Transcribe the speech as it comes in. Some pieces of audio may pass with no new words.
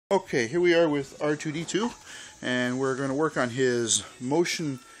Okay, here we are with R2D2, and we're going to work on his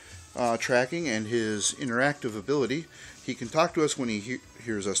motion tracking and his interactive ability. He can talk to us when he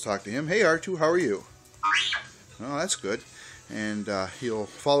hears us talk to him. Hey R2, how are you? Oh, that's good. And he'll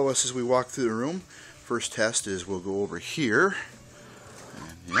follow us as we walk through the room. First test is we'll go over here.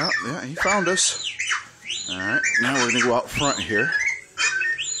 And yeah, he found us. Alright, now we're going to go out front here.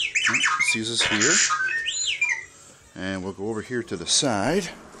 He sees us here. And we'll go over here to the side.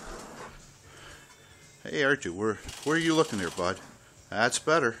 Hey R2, where are you looking there, bud? That's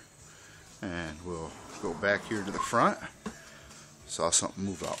better. And we'll go back here to the front. Saw something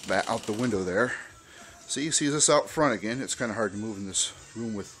move out the window there. See, he sees us out front again. It's kind of hard to move in this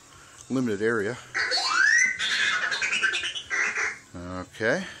room with limited area.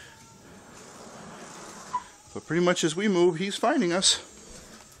 Okay. But pretty much as we move, he's finding us.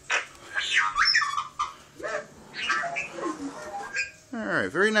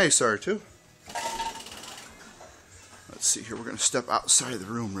 Alright, very nice, R2. Let's see here, we're going to step outside the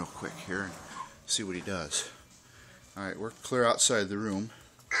room real quick here and see what he does. Alright, we're clear outside the room.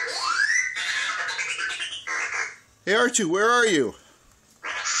 Hey R2, where are you?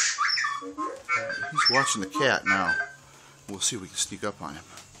 He's watching the cat now. We'll see if we can sneak up on him.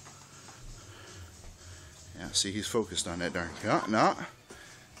 Yeah, see, he's focused on that darn cat. No,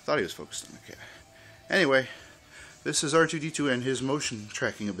 thought he was focused on the cat. Anyway, this is R2D2 and his motion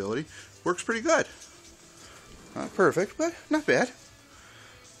tracking ability. Works pretty good. Not perfect, but not bad.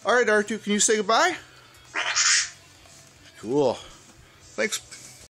 Alright R2, can you say goodbye? Cool. Thanks.